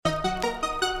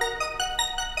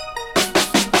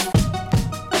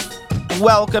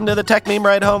Welcome to the Tech Meme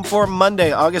Ride Home for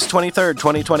Monday, August 23rd,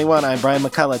 2021. I'm Brian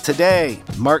McCullough. Today,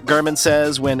 Mark Gurman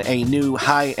says when a new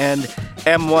high-end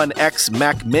M1X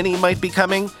Mac Mini might be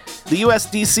coming. The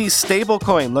USDC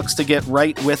stablecoin looks to get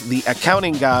right with the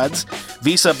accounting gods.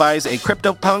 Visa buys a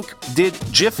CryptoPunk. Did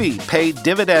Jiffy pay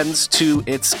dividends to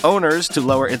its owners to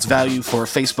lower its value for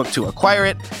Facebook to acquire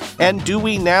it? And do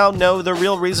we now know the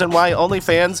real reason why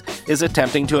OnlyFans is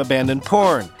attempting to abandon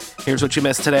porn? Here's what you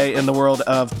missed today in the world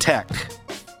of tech.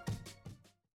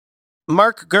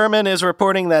 Mark Gurman is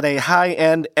reporting that a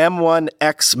high-end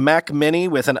M1X Mac Mini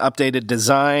with an updated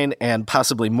design and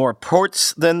possibly more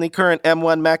ports than the current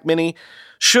M1 Mac Mini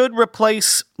should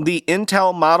replace the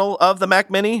Intel model of the Mac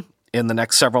Mini in the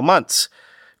next several months,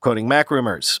 quoting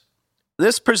MacRumors.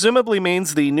 This presumably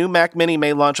means the new Mac Mini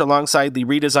may launch alongside the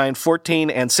redesigned 14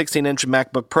 and 16-inch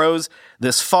MacBook Pros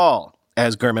this fall,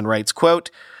 as Gurman writes, quote,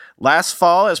 "Last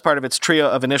fall, as part of its trio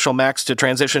of initial Macs to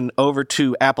transition over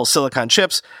to Apple Silicon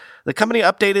chips, the company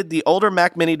updated the older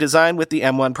Mac Mini design with the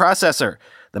M1 processor.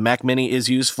 The Mac Mini is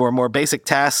used for more basic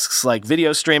tasks like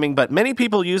video streaming, but many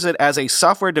people use it as a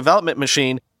software development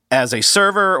machine, as a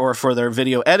server, or for their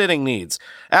video editing needs.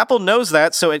 Apple knows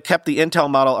that, so it kept the Intel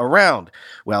model around.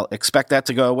 Well, expect that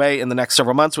to go away in the next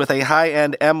several months with a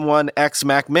high-end M1X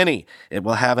Mac Mini. It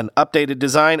will have an updated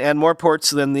design and more ports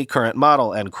than the current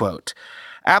model," end quote.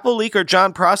 Apple leaker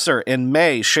Jon Prosser in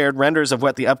May shared renders of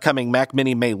what the upcoming Mac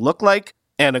Mini may look like.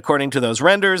 And according to those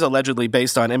renders, allegedly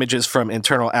based on images from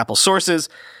internal Apple sources,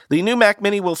 the new Mac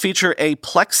Mini will feature a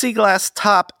plexiglass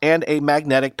top and a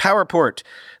magnetic power port.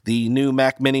 The new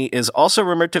Mac Mini is also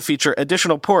rumored to feature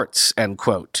additional ports, end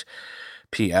quote.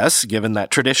 P.S. Given that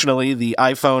traditionally the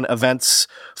iPhone events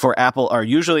for Apple are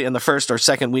usually in the first or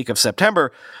second week of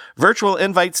September, virtual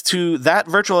invites to that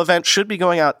virtual event should be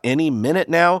going out any minute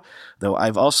now, though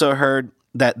I've also heard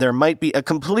that there might be a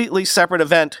completely separate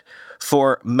event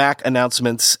for Mac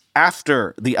announcements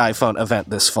after the iPhone event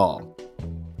this fall.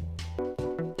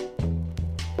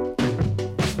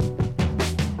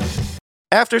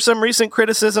 After some recent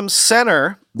criticism,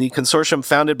 Centre, the consortium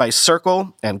founded by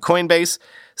Circle and Coinbase,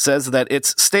 says that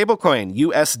its stablecoin,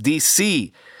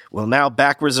 USDC, will now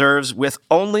back reserves with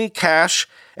only cash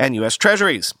and U.S.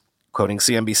 Treasuries, quoting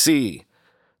CNBC.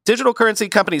 Digital currency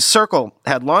company Circle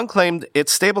had long claimed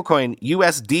its stablecoin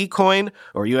USD Coin,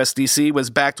 or USDC, was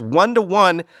backed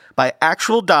 1-to-1 by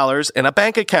actual dollars in a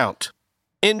bank account.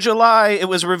 In July, it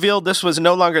was revealed this was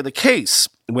no longer the case,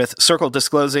 with Circle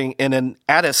disclosing in an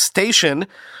attestation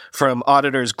from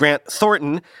auditors Grant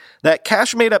Thornton that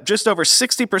cash made up just over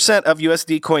 60% of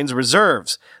USD Coin's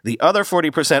reserves. The other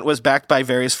 40% was backed by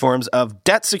various forms of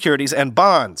debt securities and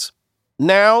bonds.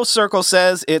 Now, Circle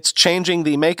says it's changing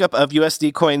the makeup of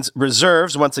USD Coin's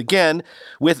reserves once again,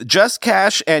 with just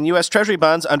cash and U.S. Treasury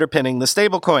bonds underpinning the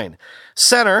stablecoin.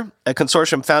 Centre, a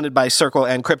consortium founded by Circle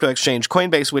and crypto exchange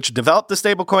Coinbase, which developed the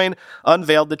stablecoin,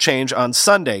 unveiled the change on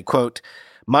Sunday. Quote,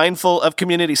 "Mindful of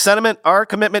community sentiment, our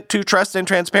commitment to trust and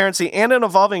transparency, and an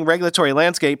evolving regulatory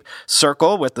landscape,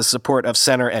 Circle, with the support of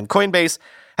Centre and Coinbase,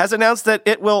 has announced that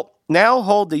it will now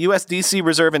hold the USDC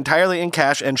reserve entirely in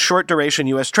cash and short-duration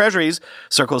U.S. Treasuries,"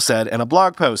 Circle said in a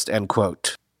blog post, end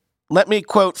quote. Let me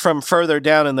quote from further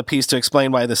down in the piece to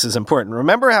explain why this is important.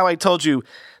 Remember how I told you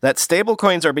that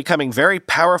stablecoins are becoming very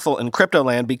powerful in crypto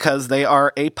land because they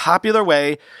are a popular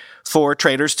way for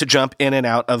traders to jump in and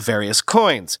out of various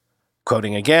coins.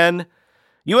 Quoting again,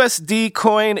 USD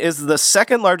Coin is the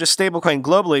second largest stablecoin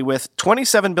globally with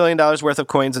 $27 billion worth of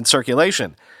coins in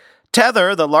circulation.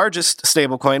 Tether, the largest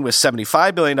stablecoin with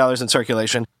 $75 billion in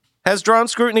circulation, has drawn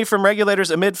scrutiny from regulators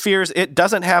amid fears it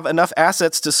doesn't have enough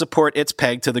assets to support its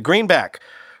peg to the greenback.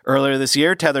 Earlier this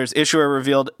year, Tether's issuer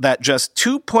revealed that just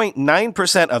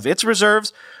 2.9% of its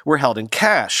reserves were held in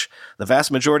cash. The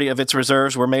vast majority of its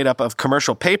reserves were made up of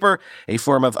commercial paper, a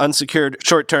form of unsecured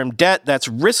short-term debt that's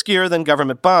riskier than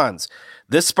government bonds.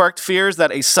 This sparked fears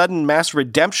that a sudden mass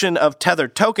redemption of Tether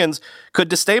tokens could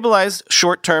destabilize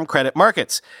short-term credit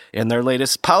markets. In their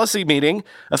latest policy meeting,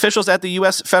 officials at the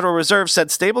U.S. Federal Reserve said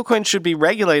stablecoins should be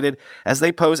regulated as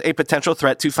they pose a potential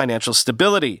threat to financial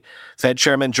stability. Fed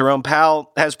Chairman Jerome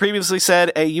Powell has previously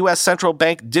said a U.S. central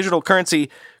bank digital currency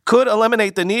could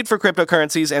eliminate the need for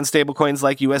cryptocurrencies and stablecoins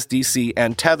like USDC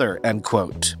and Tether, end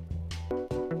quote.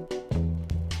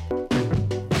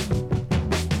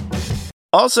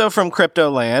 Also from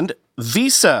Cryptoland,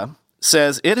 Visa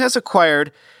says it has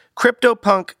acquired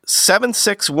CryptoPunk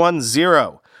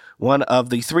 7610, one of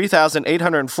the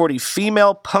 3,840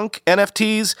 female punk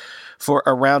NFTs, for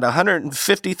around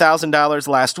 $150,000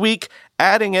 last week,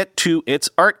 adding it to its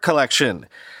art collection.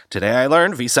 Today I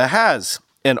learned Visa has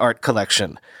an art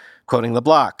collection. Quoting The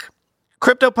Block,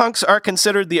 CryptoPunks are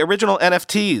considered the original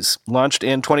NFTs, launched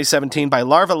in 2017 by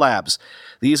Larva Labs.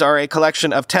 These are a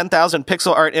collection of 10,000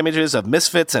 pixel art images of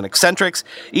misfits and eccentrics.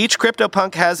 Each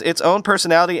CryptoPunk has its own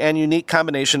personality and unique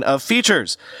combination of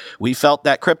features. We felt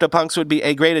that CryptoPunks would be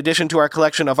a great addition to our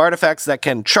collection of artifacts that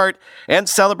can chart and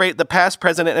celebrate the past,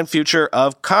 present, and future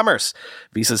of commerce,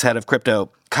 Visa's head of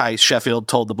crypto, Kai Sheffield,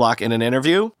 told The Block in an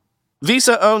interview.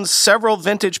 Visa owns several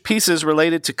vintage pieces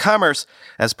related to commerce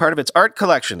as part of its art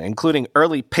collection, including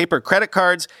early paper credit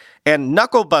cards and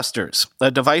Knuckle Busters,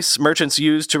 a device merchants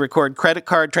used to record credit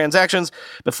card transactions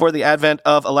before the advent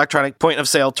of electronic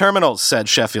point-of-sale terminals, said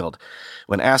Sheffield.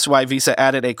 When asked why Visa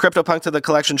added a CryptoPunk to the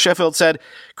collection, Sheffield said,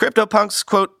 CryptoPunks,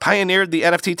 quote, pioneered the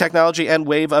NFT technology and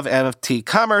wave of NFT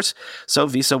commerce, so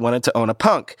Visa wanted to own a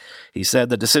punk. He said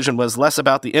the decision was less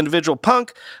about the individual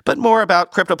punk, but more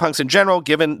about CryptoPunks in general,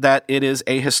 given that it is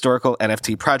a historical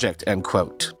NFT project, end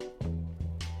quote.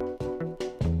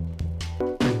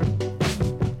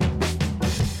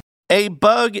 A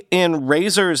bug in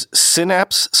Razer's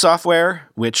Synapse software,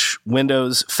 which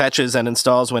Windows fetches and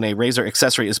installs when a Razer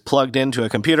accessory is plugged into a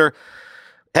computer,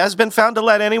 has been found to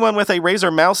let anyone with a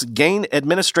Razer mouse gain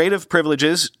administrative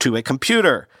privileges to a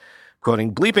computer.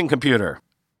 Quoting Bleeping Computer.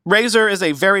 Razer is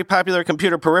a very popular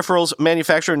computer peripherals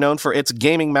manufacturer known for its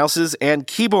gaming mouses and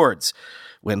keyboards.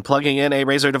 When plugging in a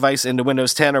Razer device into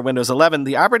Windows 10 or Windows 11,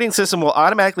 the operating system will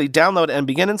automatically download and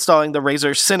begin installing the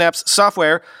Razer Synapse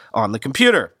software on the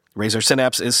computer. Razer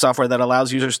Synapse is software that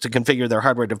allows users to configure their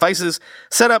hardware devices,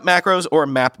 set up macros, or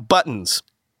map buttons.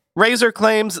 Razer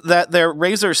claims that their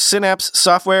Razer Synapse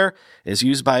software is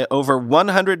used by over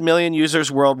 100 million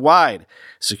users worldwide.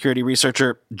 Security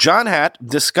researcher John Hatt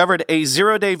discovered a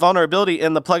zero-day vulnerability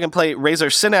in the plug-and-play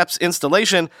Razer Synapse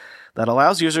installation that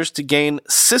allows users to gain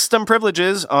system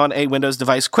privileges on a Windows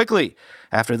device quickly.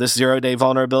 After this zero-day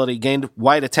vulnerability gained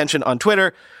wide attention on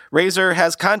Twitter, Razer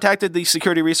has contacted the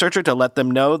security researcher to let them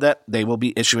know that they will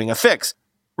be issuing a fix.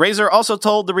 Razer also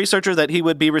told the researcher that he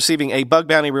would be receiving a bug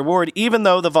bounty reward even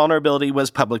though the vulnerability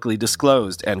was publicly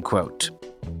disclosed, end quote.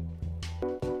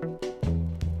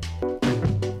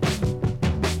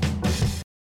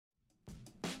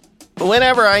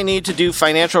 Whenever I need to do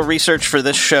financial research for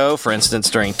this show, for instance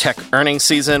during tech earnings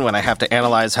season when I have to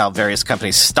analyze how various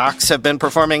companies' stocks have been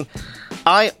performing,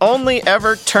 I only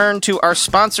ever turn to our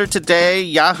sponsor today,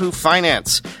 Yahoo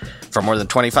Finance. For more than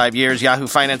 25 years, Yahoo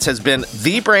Finance has been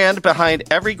the brand behind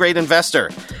every great investor.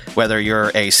 Whether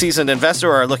you're a seasoned investor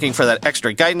or are looking for that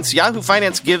extra guidance, Yahoo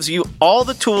Finance gives you all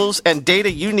the tools and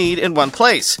data you need in one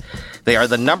place. They are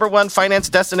the #1 finance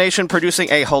destination producing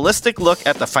a holistic look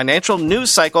at the financial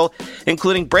news cycle,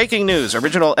 including breaking news,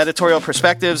 original editorial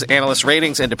perspectives, analyst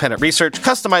ratings, independent research,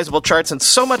 customizable charts, and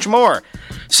so much more.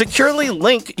 Securely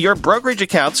link your brokerage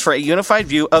accounts for a unified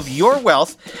view of your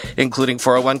wealth, including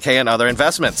 401k and other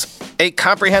investments. A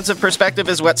comprehensive perspective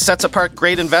is what sets apart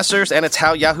great investors, and it's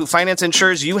how Yahoo Finance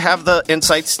ensures you have the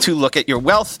insights to look at your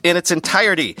wealth in its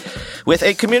entirety. With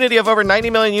a community of over 90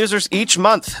 million users each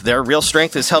month, their real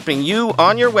strength is helping you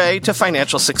on your way to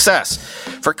financial success.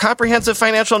 For comprehensive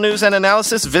financial news and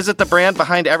analysis, visit the brand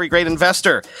behind every great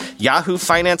investor,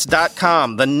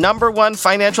 yahoofinance.com, the #1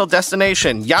 financial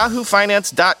destination,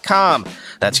 yahoofinance.com.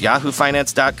 That's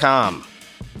yahoofinance.com.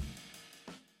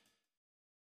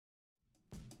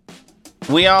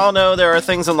 We all know there are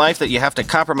things in life that you have to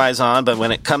compromise on, but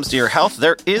when it comes to your health,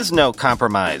 there is no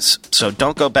compromise. So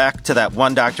don't go back to that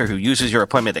one doctor who uses your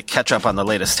appointment to catch up on the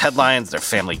latest headlines, their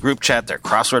family group chat, their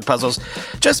crossword puzzles,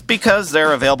 just because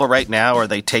they're available right now or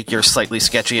they take your slightly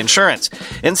sketchy insurance.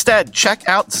 Instead, check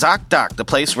out ZocDoc, the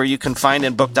place where you can find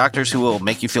and book doctors who will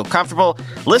make you feel comfortable,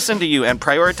 listen to you, and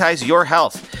prioritize your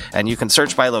health. And you can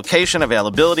search by location,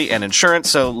 availability, and insurance,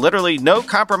 so literally no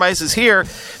compromises here,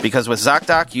 because with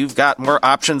ZocDoc, you've got more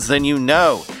options than you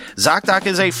know. ZocDoc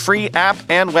is a free app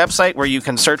and website where you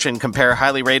can search and compare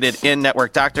highly rated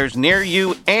in-network doctors near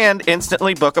you and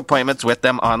instantly book appointments with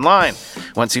them online.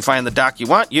 Once you find the doc you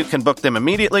want, you can book them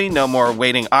immediately, no more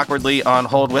waiting awkwardly on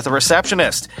hold with a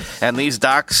receptionist. And these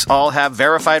docs all have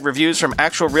verified reviews from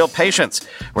actual real patients.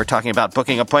 We're talking about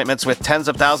booking appointments with tens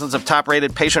of thousands of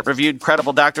top-rated, patient-reviewed,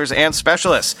 credible doctors and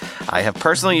specialists. I have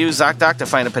personally used ZocDoc to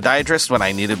find a podiatrist when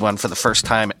I needed one for the first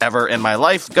time ever in my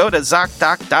life. Go to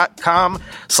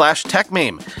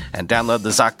ZocDoc.com/TechMeme and download the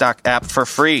ZocDoc app for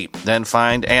free. Then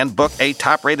find and book a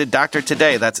top-rated doctor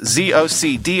today. That's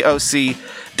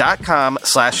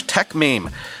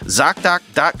ZocDoc.com/TechMeme.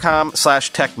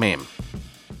 ZocDoc.com/TechMeme.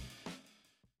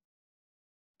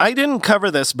 I didn't cover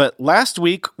this, but last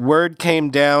week word came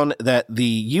down that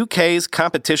the UK's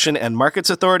Competition and Markets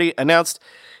Authority announced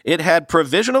it had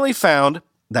provisionally found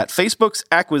that Facebook's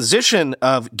acquisition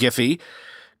of Giphy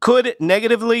could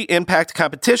negatively impact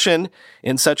competition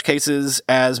in such cases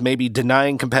as maybe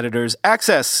denying competitors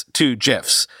access to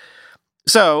GIFs.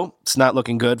 So it's not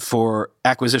looking good for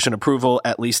acquisition approval,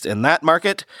 at least in that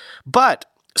market. But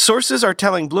sources are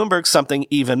telling Bloomberg something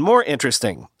even more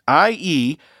interesting,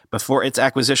 i.e., before its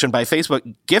acquisition by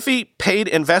Facebook, Giphy paid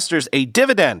investors a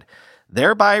dividend,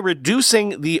 thereby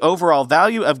reducing the overall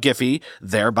value of Giphy,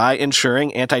 thereby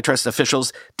ensuring antitrust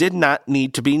officials did not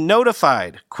need to be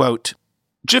notified. Quote,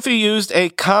 Giphy used a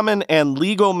common and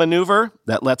legal maneuver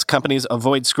that lets companies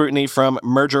avoid scrutiny from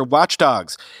merger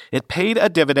watchdogs. It paid a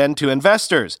dividend to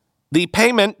investors. The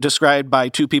payment, described by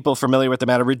two people familiar with the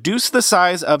matter, reduced the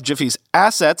size of Giphy's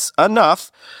assets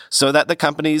enough so that the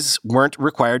companies weren't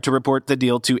required to report the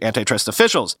deal to antitrust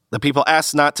officials. The people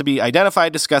asked not to be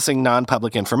identified, discussing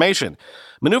non-public information.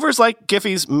 Maneuvers like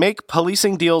Giphy's make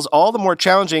policing deals all the more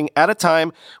challenging at a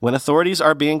time when authorities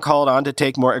are being called on to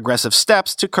take more aggressive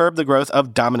steps to curb the growth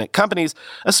of dominant companies,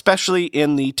 especially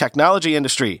in the technology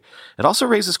industry. It also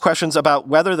raises questions about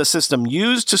whether the system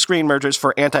used to screen mergers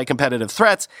for anti-competitive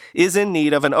threats is in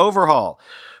need of an overhaul.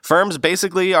 Firms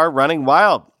basically are running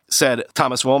wild, said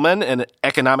Thomas Woolman, an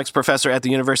economics professor at the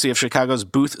University of Chicago's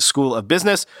Booth School of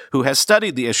Business, who has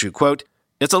studied the issue. Quote,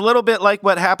 it's a little bit like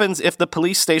what happens if the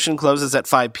police station closes at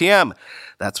 5 p.m.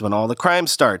 That's when all the crime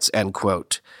starts, end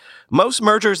quote. Most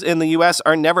mergers in the U.S.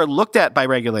 are never looked at by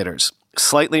regulators.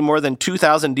 Slightly more than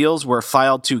 2,000 deals were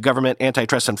filed to government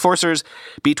antitrust enforcers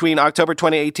between October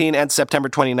 2018 and September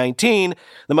 2019,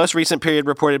 the most recent period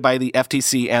reported by the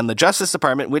FTC and the Justice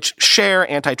Department, which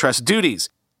share antitrust duties.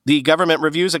 The government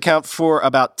reviews account for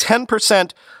about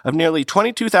 10% of nearly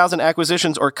 22,000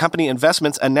 acquisitions or company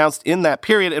investments announced in that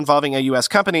period involving a U.S.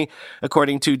 company,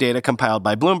 according to data compiled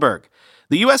by Bloomberg.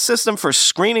 The U.S. system for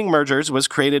screening mergers was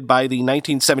created by the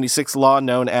 1976 law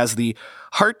known as the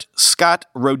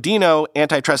Hart-Scott-Rodino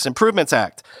Antitrust Improvements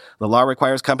Act. The law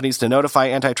requires companies to notify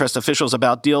antitrust officials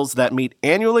about deals that meet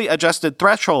annually adjusted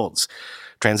thresholds.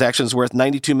 Transactions worth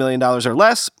 $92 million or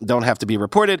less don't have to be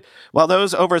reported, while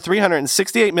those over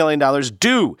 $368 million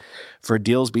do. For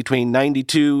deals between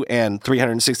 $92 and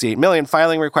 $368 million,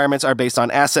 filing requirements are based on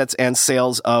assets and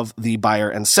sales of the buyer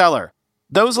and seller.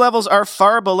 Those levels are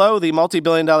far below the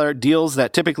multi-billion-dollar deals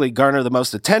that typically garner the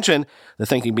most attention. The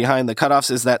thinking behind the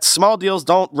cutoffs is that small deals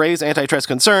don't raise antitrust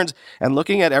concerns, and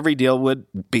looking at every deal would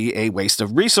be a waste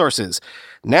of resources.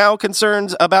 Now,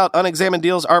 concerns about unexamined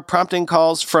deals are prompting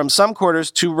calls from some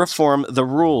quarters to reform the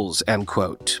rules, end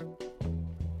quote.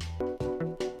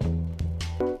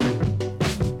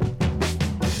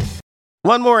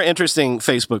 One more interesting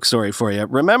Facebook story for you.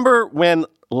 Remember when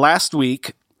last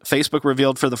week Facebook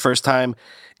revealed for the first time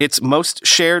its most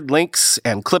shared links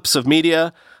and clips of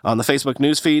media on the Facebook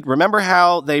newsfeed? Remember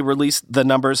how they released the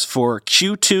numbers for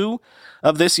Q2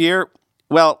 of this year?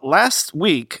 Well, last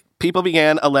week, people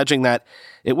began alleging that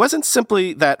it wasn't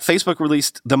simply that Facebook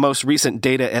released the most recent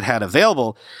data it had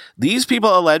available. These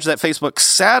people allege that Facebook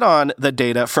sat on the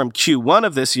data from Q1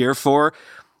 of this year for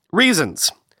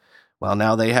reasons. Well,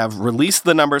 now they have released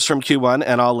the numbers from Q1,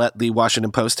 and I'll let the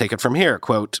Washington Post take it from here.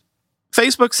 Quote,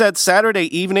 Facebook said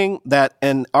Saturday evening that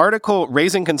an article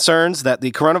raising concerns that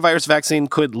the coronavirus vaccine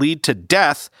could lead to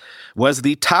death was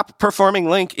the top performing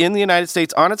link in the United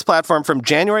States on its platform from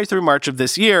January through March of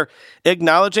this year,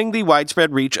 acknowledging the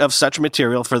widespread reach of such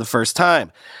material for the first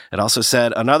time. It also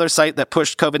said another site that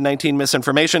pushed COVID-19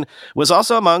 misinformation was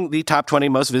also among the top 20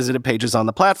 most visited pages on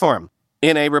the platform.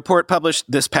 In a report published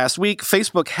this past week,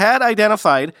 Facebook had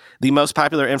identified the most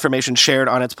popular information shared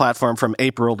on its platform from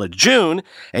April to June,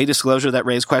 a disclosure that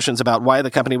raised questions about why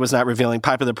the company was not revealing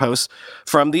popular posts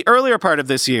from the earlier part of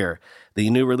this year. The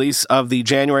new release of the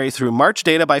January through March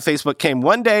data by Facebook came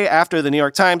one day after the New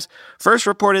York Times first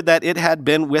reported that it had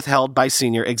been withheld by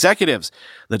senior executives.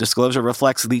 The disclosure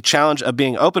reflects the challenge of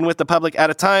being open with the public at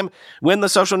a time when the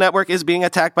social network is being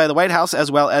attacked by the White House as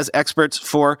well as experts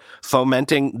for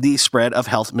fomenting the spread of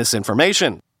health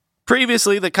misinformation.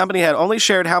 Previously, the company had only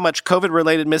shared how much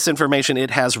COVID-related misinformation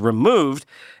it has removed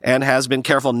and has been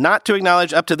careful not to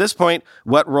acknowledge up to this point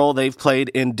what role they've played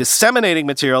in disseminating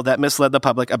material that misled the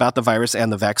public about the virus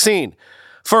and the vaccine.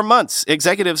 For months,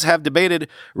 executives have debated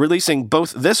releasing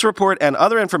both this report and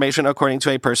other information, according to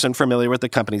a person familiar with the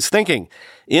company's thinking.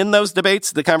 In those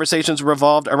debates, the conversations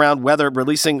revolved around whether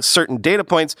releasing certain data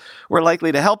points were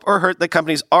likely to help or hurt the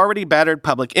company's already battered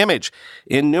public image.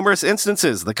 In numerous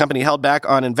instances, the company held back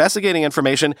on investigating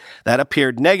information that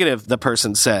appeared negative, the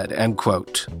person said, end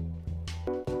quote.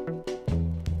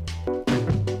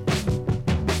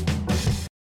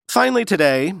 Finally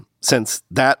today, since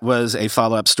that was a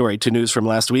follow-up story to news from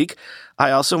last week,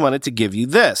 I also wanted to give you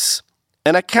this.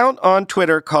 An account on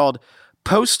Twitter called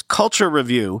Post Culture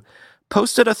Review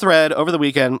posted a thread over the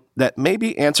weekend that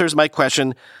maybe answers my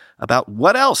question about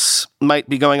what else might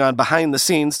be going on behind the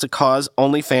scenes to cause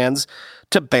OnlyFans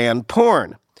to ban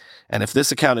porn. And if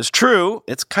this account is true,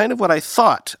 it's kind of what I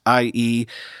thought, i.e.,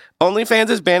 OnlyFans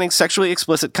is banning sexually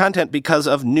explicit content because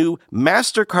of new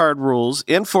MasterCard rules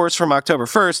in force from October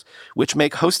 1st, which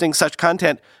make hosting such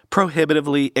content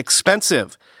prohibitively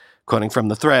expensive. Quoting from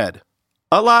the thread,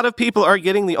 "A lot of people are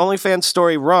getting the OnlyFans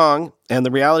story wrong, and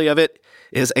the reality of it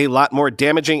is a lot more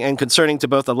damaging and concerning to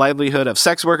both the livelihood of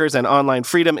sex workers and online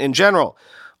freedom in general.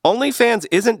 OnlyFans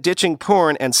isn't ditching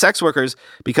porn and sex workers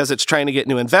because it's trying to get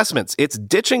new investments. It's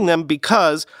ditching them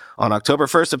because on October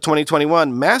 1st of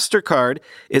 2021, MasterCard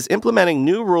is implementing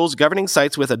new rules governing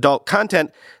sites with adult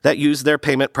content that use their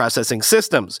payment processing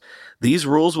systems. These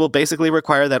rules will basically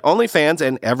require that OnlyFans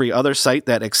and every other site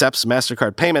that accepts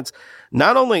MasterCard payments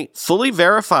not only fully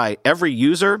verify every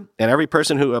user and every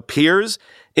person who appears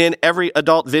in every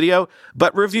adult video,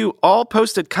 but review all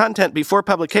posted content before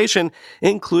publication,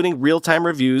 including real-time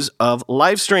reviews of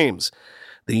live streams.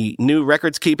 The new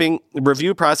records-keeping,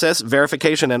 review process,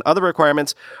 verification, and other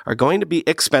requirements are going to be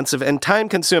expensive and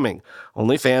time-consuming.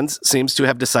 OnlyFans seems to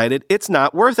have decided it's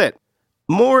not worth it.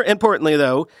 More importantly,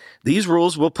 though, these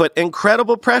rules will put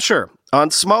incredible pressure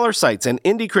on smaller sites and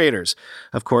indie creators.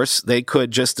 Of course, they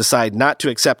could just decide not to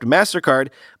accept MasterCard,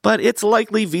 but it's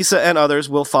likely Visa and others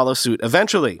will follow suit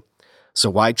eventually. So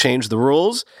why change the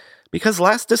rules? Because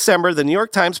last December, the New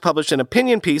York Times published an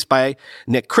opinion piece by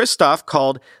Nick Kristof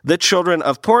called "The Children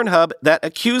of Pornhub" that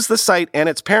accused the site and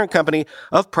its parent company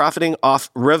of profiting off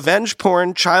revenge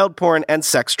porn, child porn, and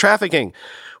sex trafficking,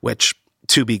 which,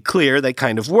 to be clear, they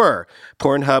kind of were.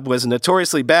 Pornhub was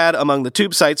notoriously bad among the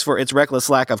tube sites for its reckless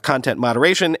lack of content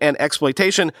moderation and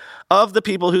exploitation of the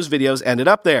people whose videos ended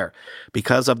up there.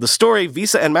 Because of the story,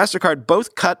 Visa and MasterCard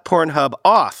both cut Pornhub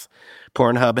off.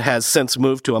 Pornhub has since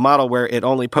moved to a model where it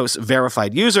only posts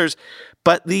verified users,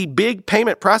 but the big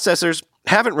payment processors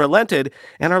haven't relented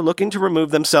and are looking to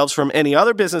remove themselves from any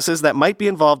other businesses that might be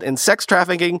involved in sex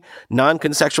trafficking,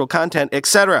 non-consensual content,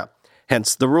 etc.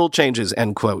 Hence the rule changes,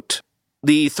 end quote.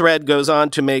 The thread goes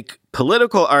on to make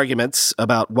political arguments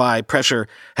about why pressure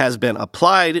has been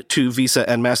applied to Visa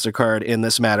and MasterCard in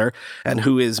this matter and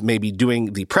who is maybe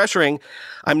doing the pressuring.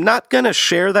 I'm not going to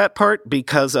share that part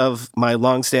because of my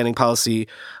longstanding policy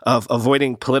of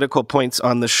avoiding political points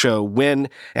on the show when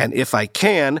and if I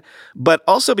can, but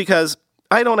also because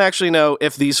I don't actually know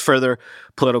if these further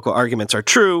political arguments are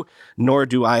true, nor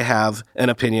do I have an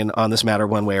opinion on this matter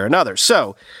one way or another.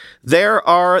 So there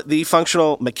are the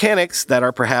functional mechanics that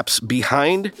are perhaps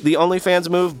behind the OnlyFans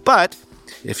move, but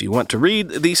if you want to read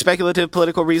the speculative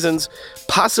political reasons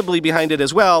possibly behind it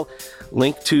as well,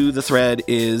 link to the thread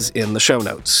is in the show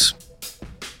notes.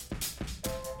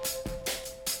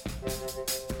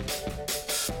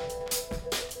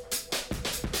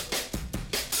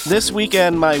 This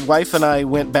weekend, my wife and I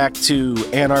went back to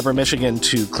Ann Arbor, Michigan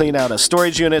to clean out a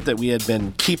storage unit that we had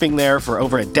been keeping there for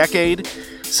over a decade,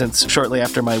 since shortly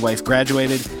after my wife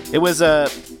graduated. It was a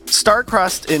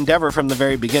star-crossed endeavor from the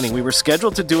very beginning. We were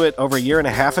scheduled to do it over a year and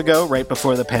a half ago, right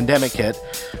before the pandemic hit.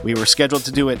 We were scheduled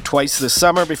to do it twice this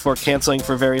summer before canceling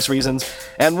for various reasons.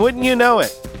 And wouldn't you know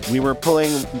it, we were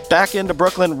pulling back into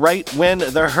Brooklyn right when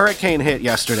the hurricane hit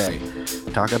yesterday.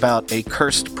 Talk about a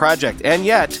cursed project. And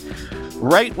yet,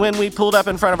 right when we pulled up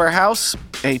in front of our house,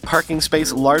 a parking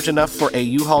space large enough for a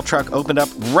U-Haul truck opened up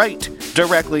right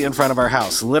directly in front of our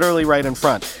house, literally right in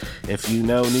front. If you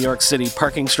know New York City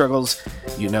parking struggles,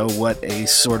 you know what a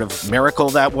sort of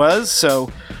miracle that was.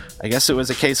 So I guess it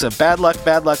was a case of bad luck,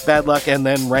 bad luck, bad luck, and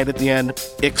then right at the end,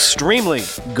 extremely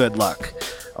good luck.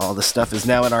 All the stuff is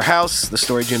now in our house, the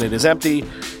storage unit is empty,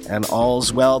 and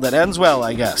all's well that ends well,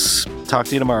 I guess. Talk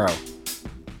to you tomorrow.